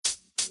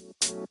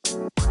So,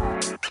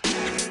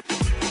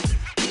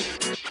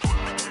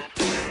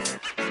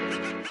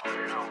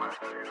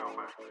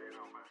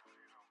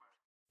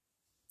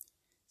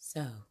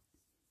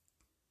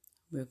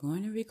 we're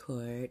going to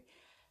record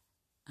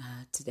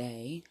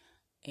today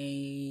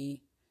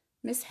a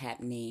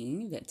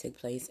mishappening that took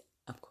place,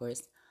 of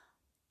course,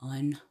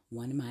 on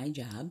one of my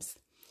jobs.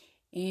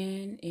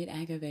 And it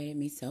aggravated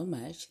me so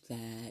much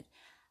that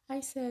I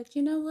said,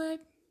 you know what?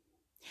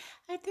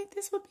 I think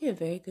this would be a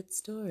very good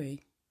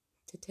story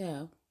to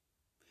tell.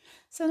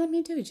 So let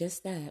me do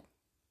just that.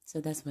 So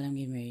that's what I'm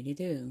getting ready to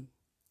do.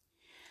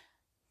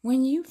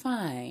 When you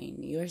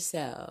find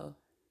yourself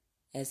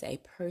as a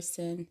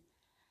person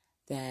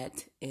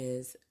that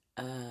is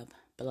of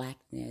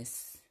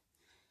blackness,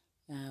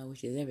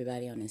 which is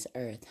everybody on this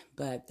earth,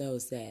 but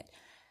those that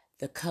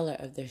the color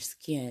of their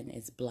skin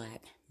is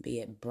black, be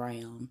it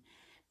brown,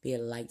 be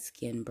it light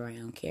skin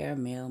brown,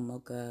 caramel,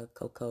 mocha,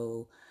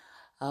 cocoa,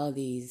 all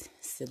these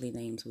silly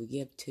names we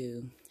give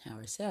to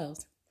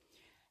ourselves.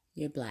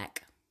 You're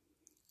black,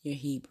 you're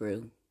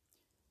Hebrew,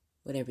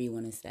 whatever you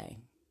want to say.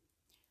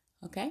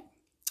 Okay?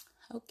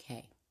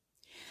 Okay.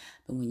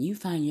 But when you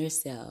find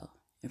yourself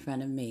in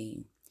front of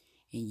me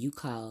and you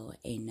call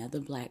another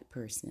black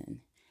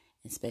person,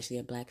 especially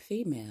a black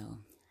female,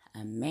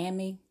 a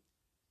mammy,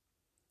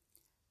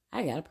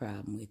 I got a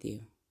problem with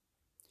you.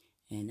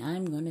 And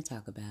I'm going to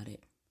talk about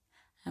it.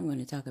 I'm going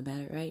to talk about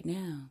it right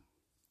now.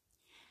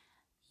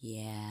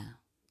 Yeah.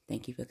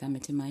 Thank you for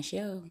coming to my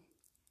show.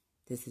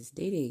 This is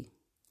Dee Dee,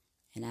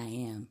 and I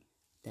am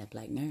that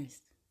black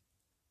nurse.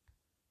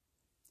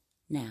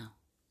 Now,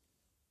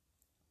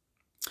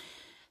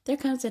 there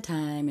comes a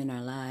time in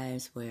our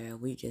lives where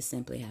we just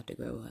simply have to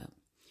grow up.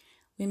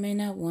 We may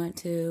not want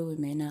to, we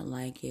may not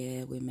like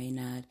it, we may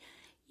not,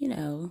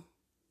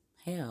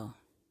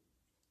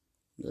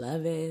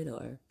 love it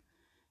or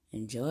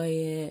enjoy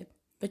it,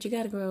 but you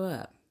got to grow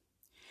up.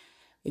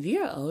 If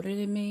you're older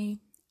than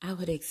me, I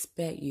would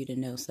expect you to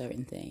know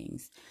certain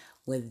things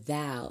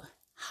without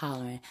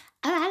hollering,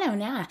 oh, I don't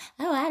know,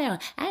 oh, I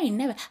don't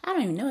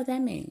even know what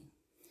that means.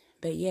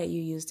 But yet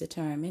you use the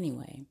term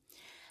anyway.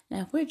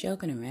 Now, if we're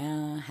joking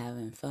around,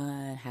 having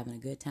fun, having a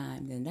good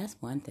time, then that's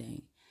one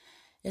thing.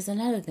 It's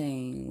another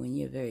thing when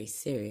you're very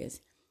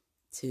serious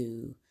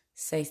to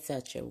say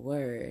such a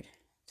word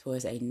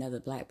towards another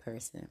black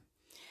person.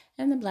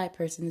 And the black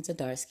person is a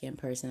dark-skinned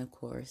person, of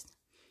course,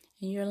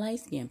 and you're a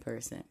light-skinned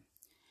person.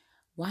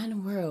 Why in the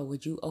world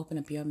would you open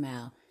up your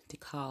mouth to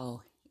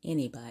call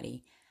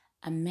anybody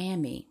a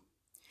mammy?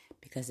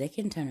 Because they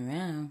can turn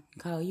around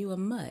and call you a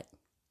mutt.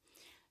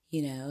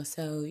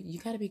 So you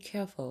got to be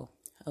careful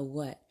of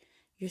what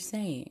you're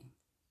saying.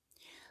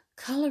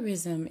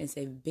 Colorism is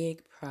a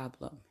big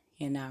problem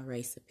in our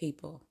race of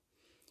people.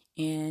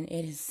 And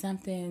it is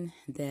something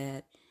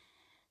that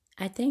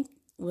I think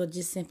will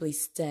just simply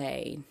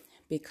stay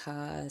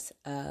because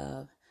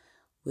of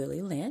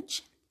Willie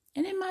Lynch.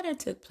 And it might have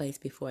took place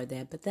before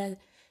that, but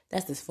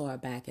that's as far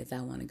back as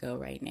I want to go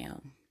right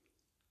now.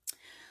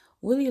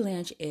 Willie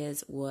Lynch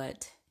is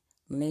what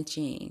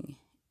lynching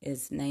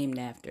is named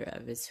after.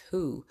 It's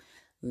who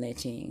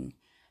lynching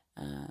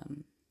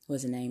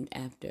was named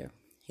after.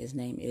 His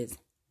name is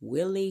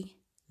Willie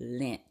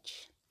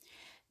Lynch.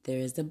 There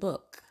is a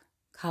book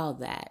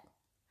called that,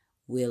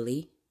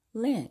 Willie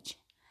Lynch.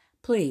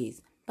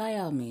 Please, by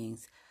all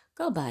means,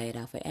 go buy it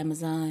off of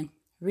Amazon.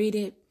 Read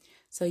it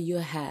so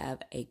you'll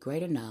have a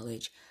greater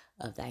knowledge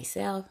of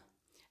thyself,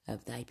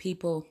 of thy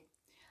people,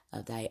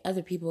 of thy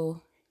other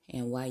people,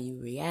 and why you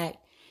react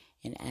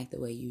and act the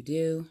way you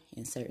do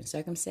in certain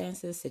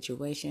circumstances,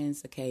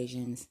 situations,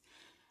 occasions,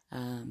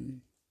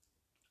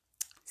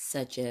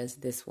 such as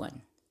this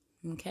one.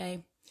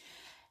 Okay?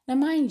 Now,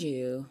 mind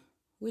you,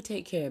 we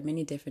take care of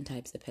many different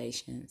types of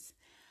patients.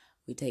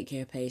 We take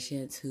care of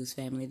patients whose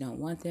family don't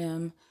want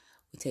them.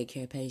 We take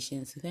care of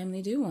patients whose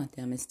family do want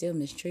them and still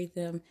mistreat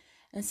them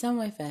in some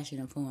way,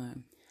 fashion, or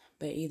form.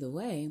 But either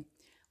way,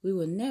 we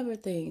will never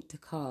think to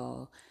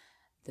call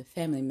the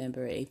family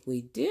member. If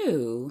we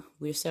do,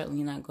 we're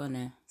certainly not going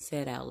to say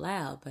it out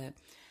loud, but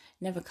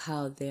never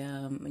call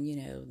them,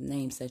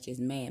 names such as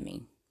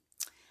Mammy.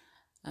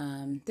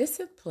 This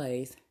took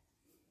place,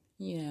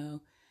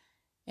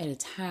 at a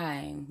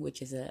time,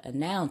 which is a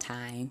now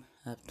time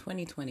of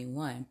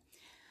 2021,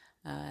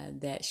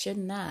 that should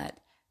not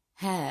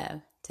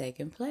have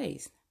taken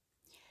place.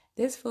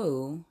 This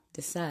fool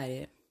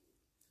decided,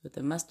 with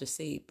a mustard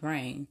seed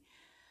brain,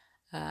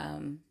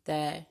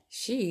 that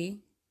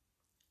she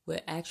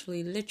would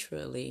actually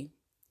literally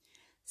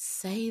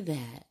say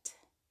that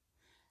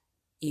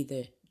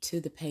either to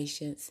the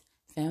patient's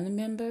family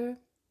member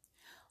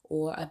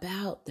or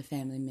about the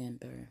family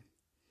member.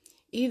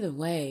 Either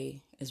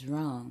way is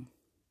wrong.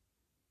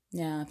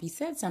 Now, if you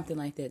said something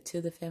like that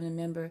to the family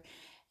member,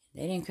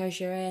 they didn't curse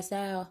your ass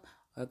out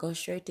or go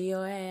straight to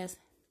your ass,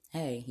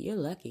 hey, you're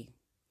lucky.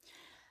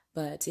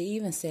 But to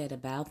even say it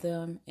about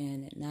them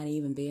and not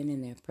even being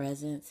in their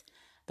presence,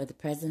 but the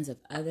presence of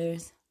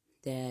others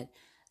that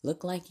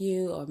look like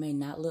you or may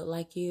not look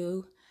like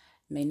you,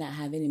 may not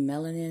have any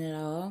melanin at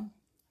all,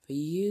 for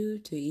you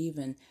to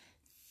even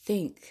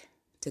think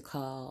to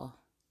call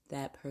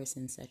that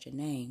person such a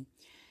name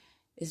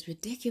is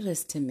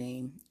ridiculous to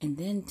me. And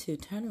then to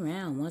turn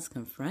around once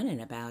confronted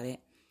about it,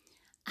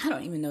 I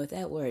don't even know what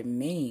that word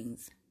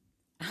means.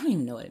 I don't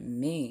even know what it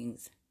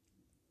means.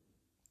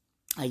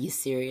 Are you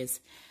serious?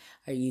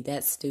 Are you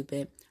that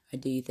stupid? Or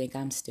do you think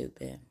I'm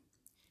stupid?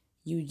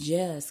 You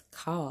just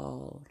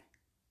called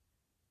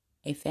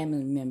a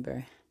family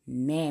member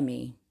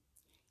Mammy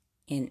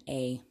in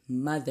a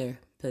mother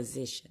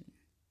position.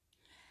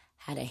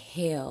 How the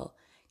hell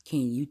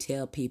can you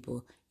tell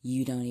people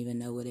you don't even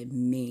know what it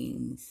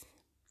means?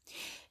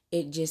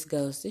 It just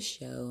goes to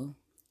show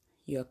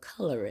you're a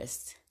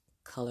colorist.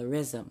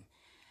 Colorism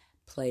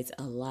plays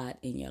a lot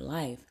in your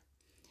life.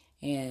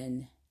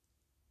 And,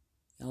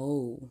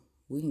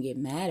 we can get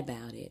mad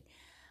about it,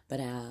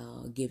 but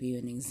I'll give you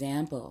an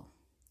example.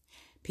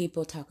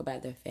 People talk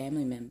about their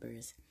family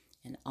members,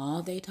 and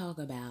all they talk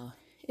about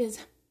is,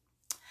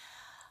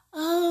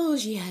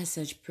 she has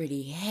such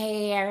pretty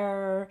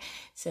hair,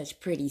 such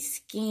pretty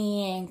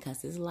skin,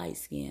 because it's light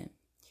skin.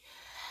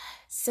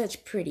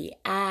 Such pretty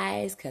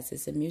eyes, because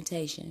it's a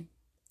mutation.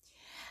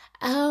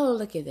 Oh,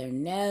 look at their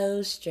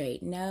nose,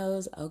 straight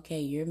nose. Okay,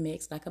 you're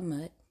mixed like a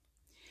mutt.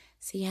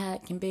 See how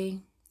it can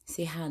be?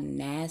 See how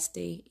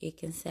nasty it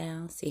can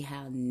sound? See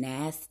how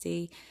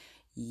nasty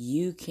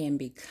you can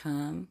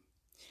become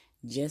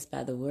just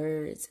by the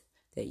words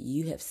that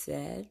you have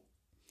said?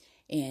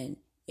 And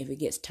if it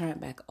gets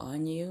turned back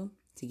on you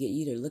to get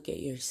you to look at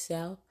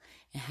yourself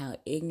and how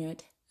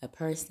ignorant a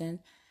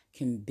person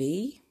can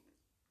be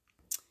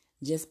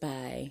just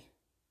by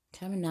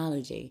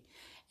terminology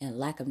and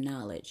lack of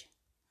knowledge,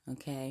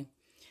 okay?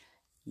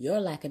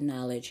 Your lack of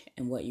knowledge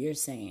and what you're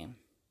saying.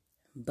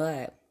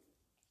 But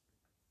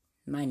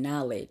my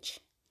knowledge,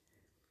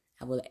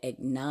 I will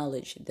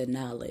acknowledge the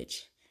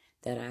knowledge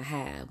that I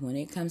have when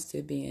it comes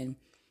to being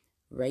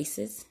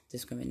racist,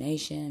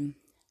 discrimination,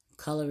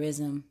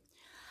 colorism.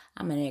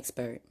 I'm an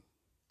expert.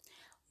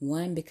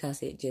 One,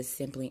 because it just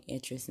simply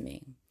interests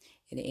me.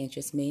 It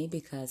interests me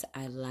because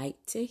I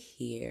like to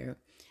hear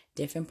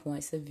different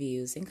points of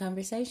views and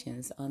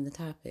conversations on the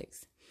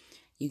topics.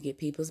 You get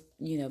people's,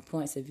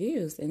 points of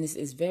views, and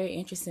it's very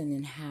interesting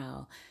in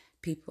how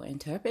people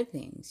interpret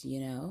things,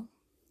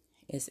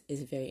 It's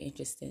very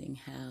interesting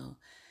how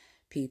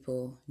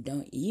people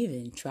don't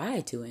even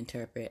try to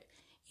interpret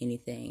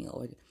anything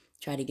or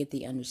try to get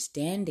the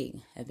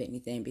understanding of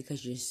anything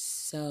because you're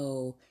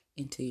so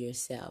into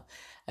yourself.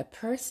 A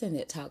person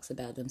that talks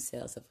about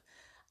themselves just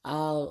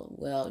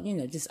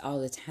all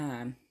the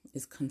time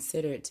is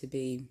considered to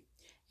be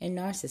a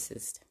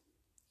narcissist.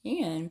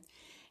 And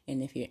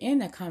if you're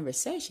in a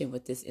conversation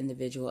with this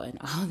individual and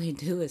all they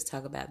do is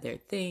talk about their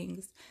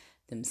things,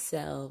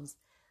 themselves,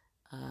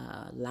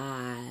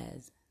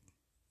 lies,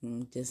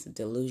 just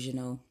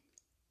delusional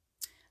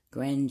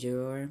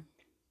grandeur.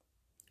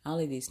 All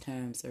of these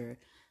terms are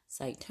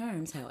psych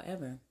terms,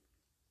 however,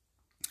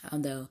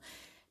 although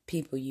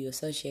people you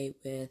associate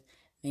with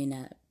may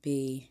not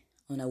be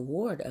on a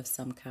ward of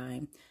some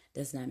kind,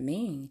 does not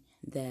mean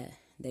that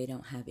they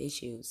don't have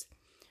issues,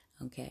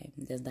 okay?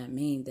 It does not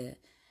mean that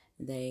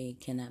they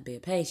cannot be a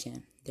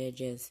patient. They're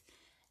just,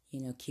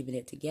 keeping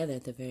it together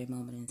at the very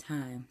moment in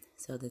time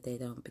so that they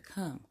don't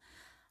become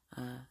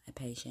a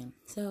patient.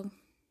 So,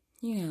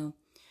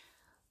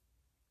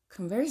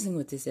 conversing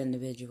with this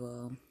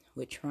individual,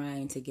 with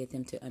trying to get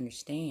them to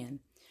understand,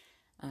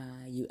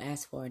 you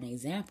asked for an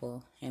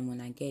example, and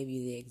when I gave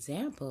you the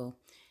example,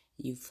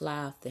 you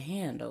fly off the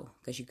handle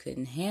because you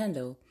couldn't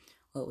handle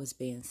what was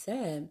being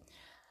said.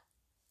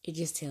 It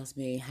just tells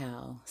me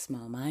how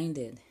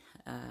small-minded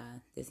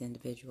this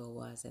individual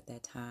was at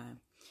that time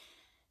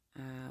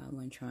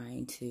when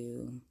trying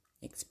to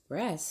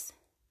express,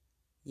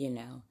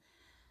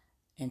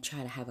 and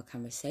try to have a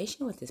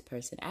conversation with this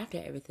person after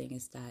everything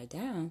has died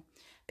down,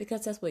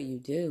 because that's what you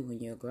do when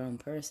you're a grown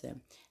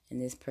person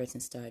and this person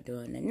start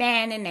doing the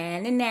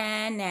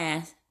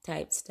na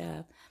type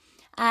stuff.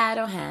 I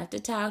don't have to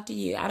talk to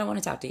you. I don't want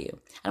to talk to you.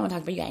 I don't want to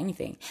talk to you about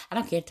anything. I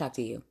don't care to talk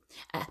to you.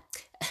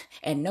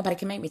 And nobody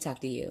can make me talk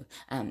to you.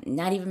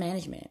 Not even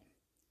management.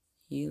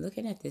 You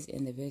looking at this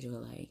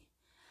individual like,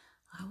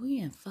 are we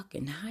in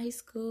fucking high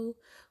school?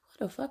 What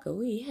the fuck are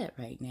we at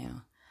right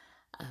now?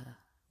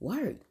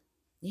 Work.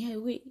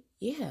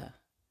 Yeah,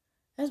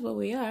 that's what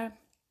we are.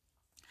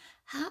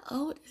 How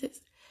old is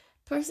this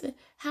person?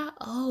 How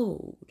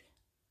old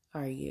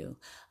are you?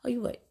 Oh,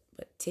 you what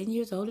 10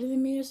 years older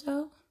than me or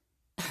so?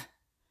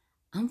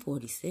 I'm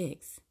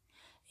 46.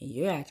 And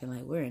you're acting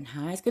like we're in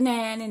high school.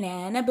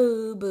 Na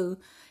boo boo.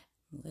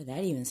 Well,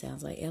 that even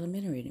sounds like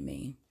elementary to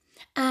me.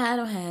 I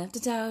don't have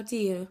to talk to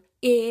you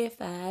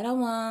if I don't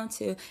want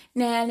to.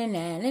 Na and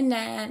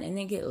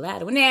then get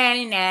louder. Na.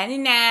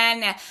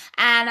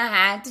 I don't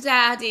have to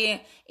talk to you.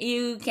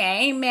 You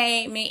can't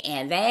make me,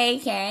 and they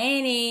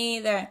can't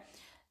either.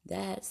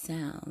 That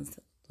sounds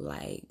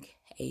like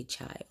a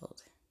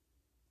child.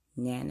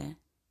 Nana,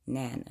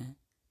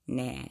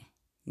 nah.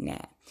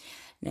 Now,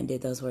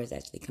 did those words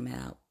actually come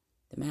out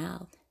the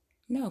mouth?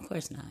 No, of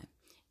course not.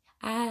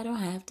 I don't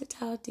have to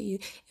talk to you.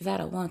 If I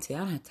don't want to, I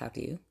don't have to talk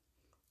to you.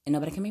 and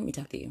nobody can make me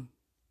talk to you.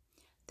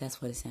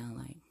 That's what it sounded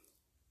like.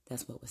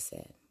 That's what was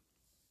said.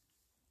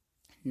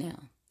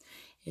 Now,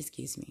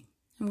 excuse me.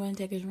 I'm going to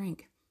take a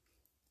drink.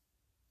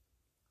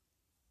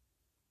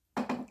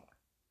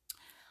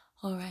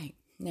 All right.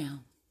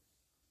 Now,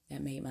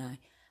 that made my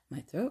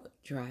throat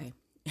dry.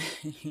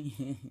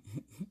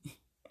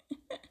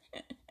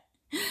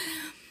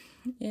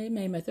 It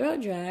made my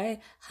throat dry,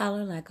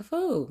 holler like a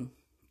fool.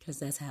 Because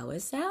that's how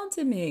it sounds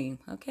to me.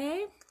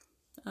 Okay?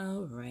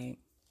 All right.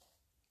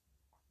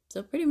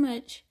 So pretty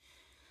much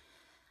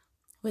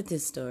with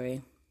this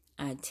story,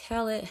 I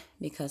tell it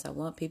because I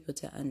want people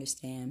to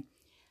understand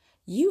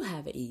you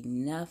have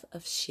enough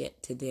of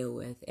shit to deal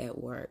with at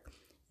work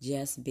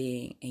just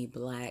being a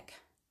black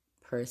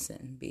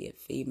person, be it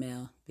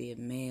female, be it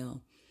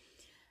male,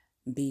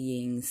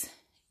 beings.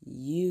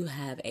 You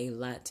have a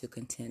lot to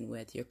contend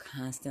with. You're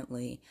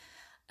constantly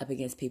up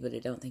against people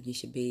that don't think you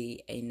should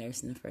be a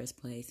nurse in the first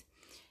place.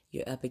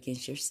 You're up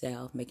against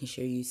yourself, making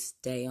sure you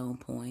stay on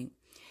point.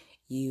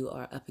 You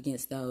are up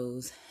against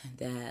those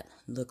that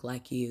look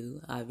like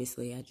you.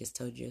 Obviously, I just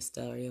told you a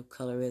story of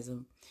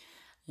colorism.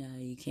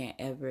 You can't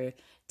ever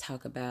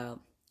talk about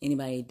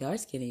anybody dark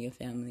skin in your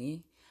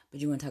family,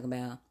 but you want to talk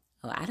about,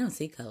 oh, I don't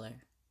see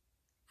color.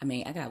 I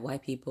mean, I got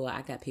white people.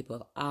 I got people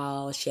of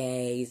all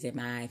shades in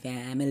my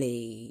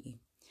family.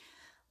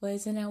 Well,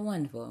 isn't that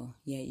wonderful?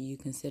 Yet you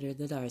consider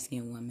the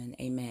dark-skinned woman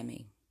a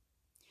mammy.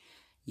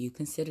 You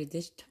consider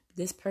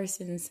this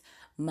person's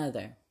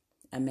mother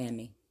a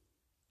mammy.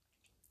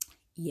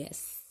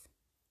 Yes,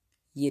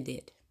 you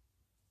did.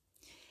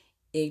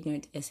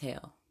 Ignorant as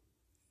hell.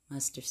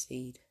 Mustard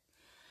seed.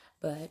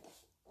 But,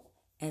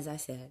 as I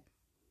said,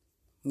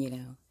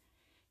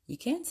 you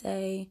can't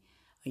say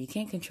or you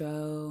can't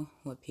control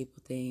what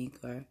people think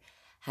or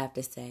have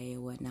to say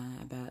or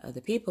whatnot about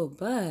other people,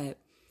 but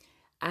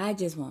I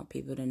just want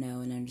people to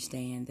know and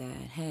understand that,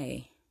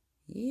 hey,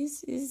 you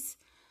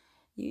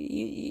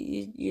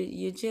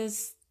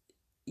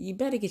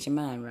better get your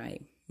mind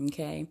right,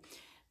 okay?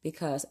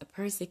 Because a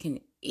person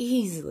can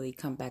easily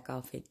come back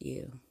off at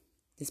you.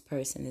 This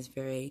person is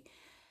very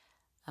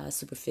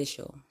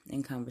superficial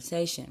in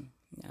conversation.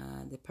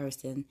 The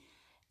person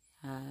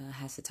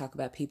has to talk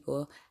about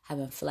people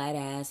having flat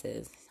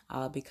asses,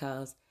 all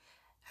because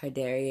her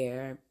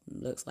derriere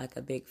looks like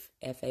a big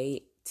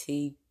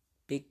FAT,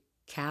 big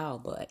cow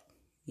butt,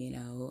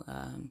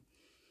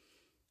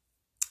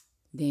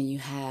 Then you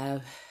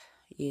have,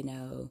 in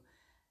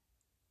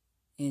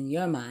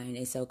your mind,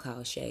 a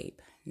so-called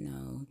shape.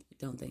 No,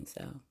 don't think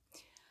so.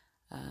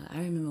 I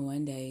remember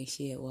one day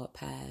she had walked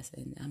past,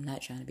 and I'm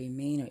not trying to be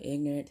mean or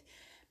ignorant,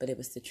 but it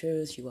was the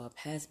truth. She walked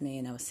past me,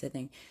 and I was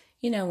sitting,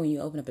 when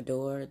you open up a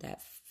door,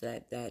 that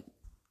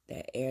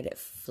air that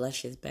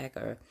flushes back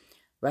or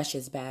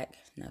rushes back,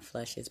 not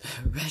flushes,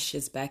 but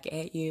rushes back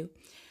at you.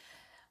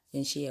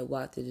 And she had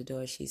walked through the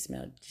door. She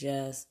smelled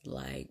just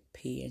like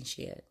pee and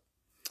shit.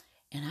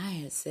 And I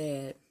had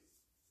said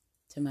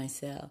to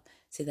myself,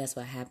 see, that's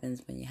what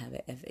happens when you have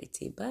an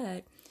FAT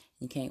butt.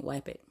 You can't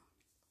wipe it.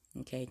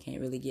 Okay, you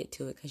can't really get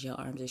to it because your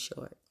arms are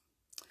short.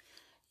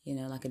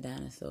 Like a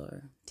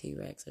dinosaur,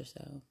 T-Rex or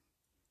so.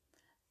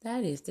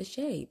 That is the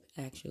shape,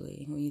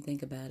 actually, when you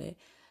think about it.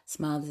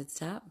 Small at the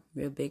top,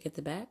 real big at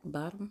the back,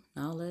 bottom,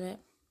 all of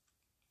that.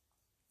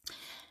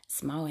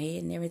 Small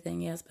head and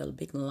everything else, but a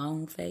big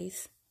long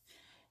face.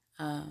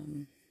 I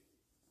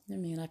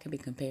could be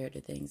compared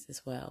to things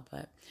as well,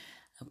 but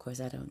of course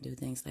I don't do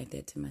things like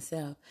that to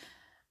myself.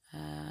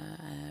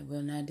 I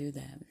will not do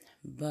that,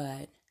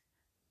 but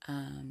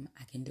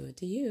I can do it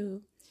to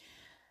you.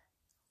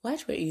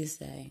 Watch what you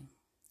say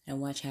and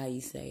watch how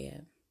you say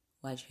it.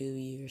 Watch who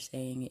you're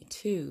saying it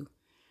to.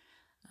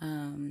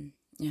 And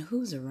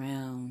who's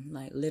around,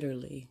 like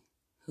literally,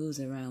 who's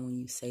around when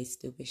you say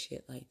stupid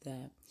shit like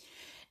that.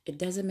 It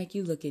doesn't make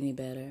you look any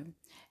better.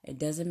 It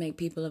doesn't make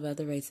people of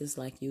other races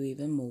like you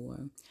even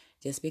more.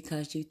 Just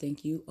because you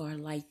think you are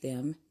like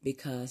them,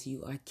 because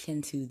you are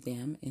kin to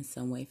them in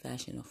some way,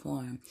 fashion, or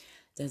form,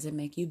 doesn't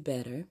make you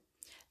better.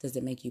 Does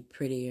it make you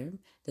prettier?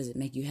 Does it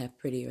make you have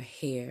prettier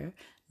hair?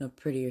 No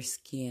prettier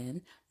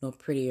skin, no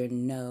prettier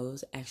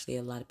nose. Actually,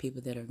 a lot of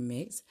people that are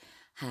mixed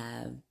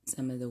have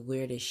some of the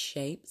weirdest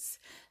shapes,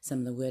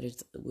 some of the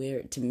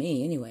weird to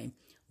me anyway,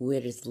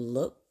 weirdest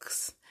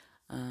looks,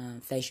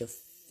 facial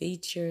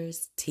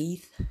features,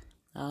 teeth,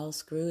 all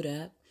screwed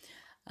up,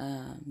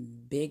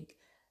 big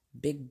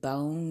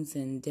bones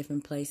in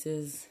different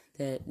places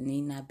that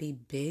need not be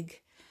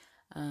big,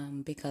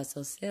 because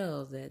those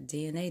cells, that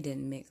DNA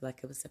didn't mix like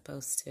it was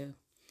supposed to.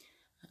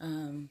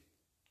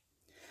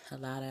 A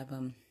lot of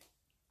them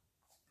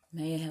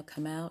may have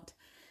come out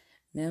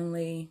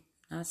mentally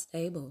not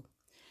stable.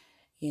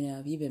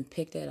 If you've been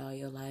picked at all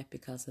your life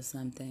because of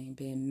something,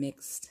 being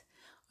mixed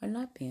or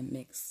not being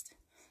mixed.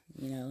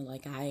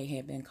 Like I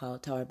had been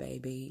called Tar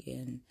Baby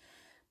and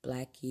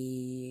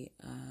Blackie,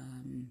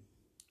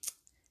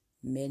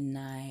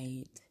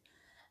 Midnight.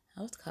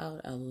 I was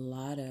called a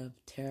lot of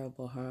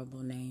terrible,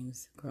 horrible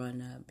names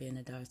growing up, being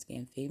a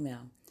dark-skinned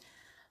female.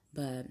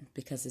 But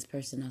because this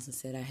person also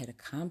said I had a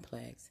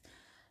complex,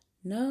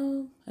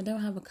 No, I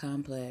don't have a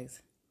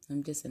complex.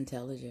 I'm just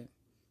intelligent.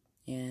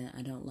 And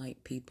I don't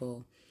like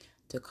people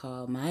to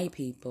call my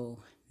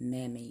people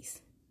mammies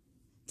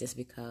just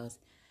because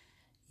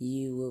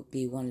you will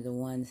be one of the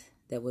ones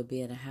that would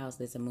be in a house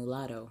that's a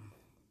mulatto,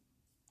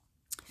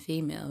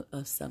 female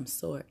of some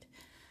sort.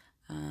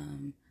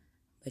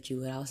 But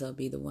you would also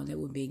be the one that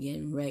would be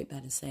getting raped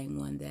by the same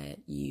one that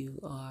you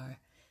are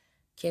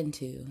kin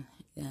to,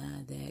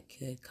 that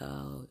could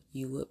call,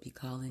 you would be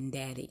calling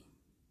daddy.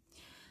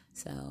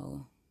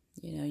 So,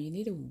 you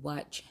need to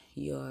watch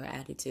your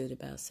attitude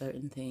about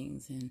certain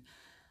things. And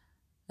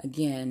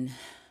again,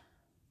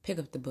 pick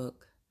up the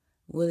book,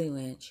 Willie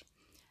Lynch.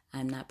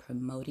 I'm not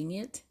promoting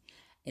it.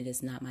 It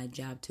is not my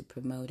job to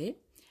promote it.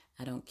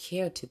 I don't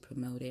care to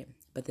promote it.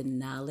 But the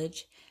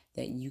knowledge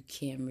that you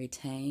can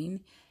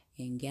retain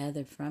and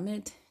gather from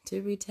it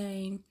to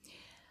retain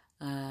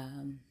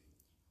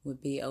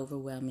would be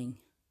overwhelmingly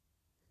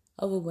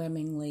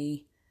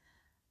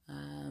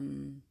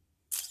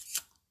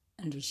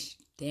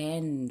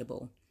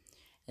understandable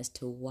as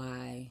to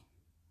why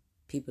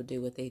people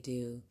do what they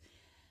do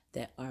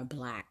that are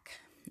black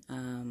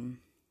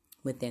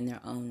within their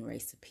own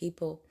race of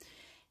people,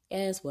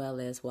 as well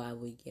as why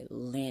we get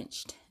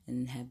lynched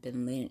and have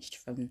been lynched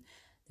from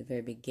the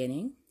very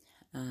beginning,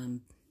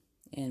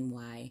 and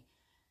why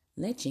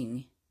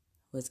lynching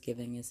was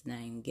given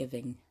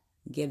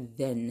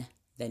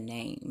the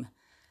name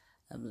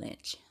of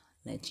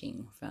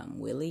lynching from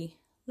Willie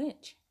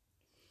Lynch.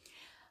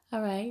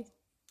 All right,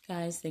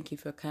 guys, thank you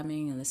for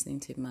coming and listening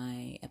to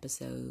my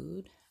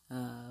episode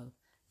of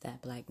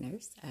That Black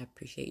Nurse. I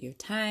appreciate your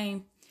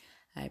time.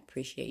 I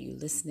appreciate you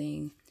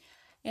listening.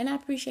 And I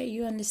appreciate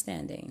you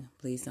understanding.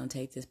 Please don't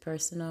take this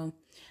personal.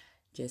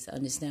 Just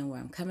understand where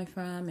I'm coming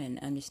from and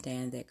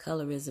understand that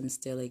colorism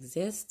still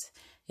exists.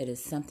 It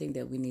is something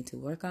that we need to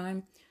work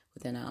on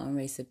within our own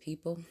race of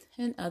people,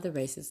 and other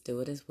races do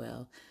it as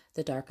well.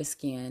 The darker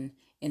skinned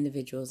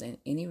individuals in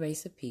any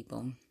race of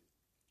people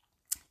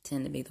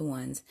tend to be the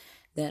ones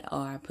that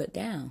are put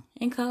down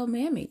and called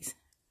mammies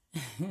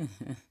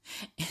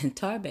and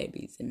tar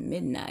babies and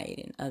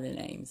midnight and other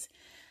names.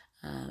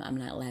 I'm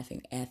not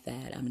laughing at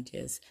that. I'm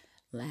just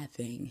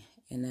laughing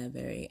in a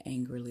very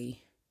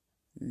angrily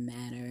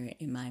manner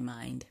in my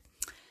mind.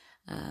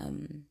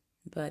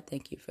 But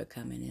thank you for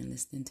coming and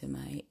listening to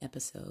my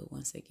episode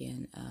once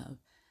again of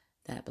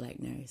That Black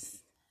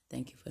Nurse.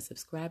 Thank you for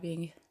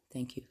subscribing.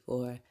 Thank you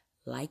for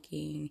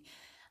liking.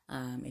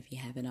 If you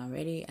haven't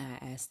already, I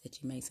ask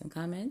that you make some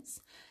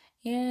comments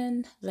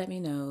and let me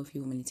know if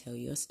you want me to tell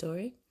you a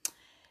story.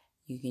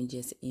 You can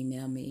just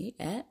email me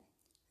at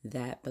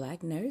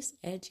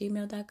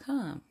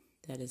thatblacknurse@gmail.com.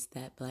 That is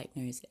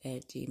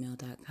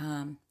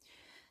thatblacknurse@gmail.com.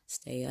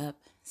 Stay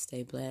up,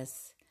 stay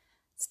blessed,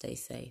 stay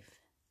safe.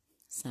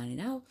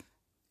 Signing out,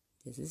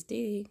 this is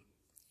Dee,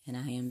 and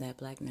I am That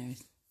Black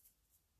Nurse.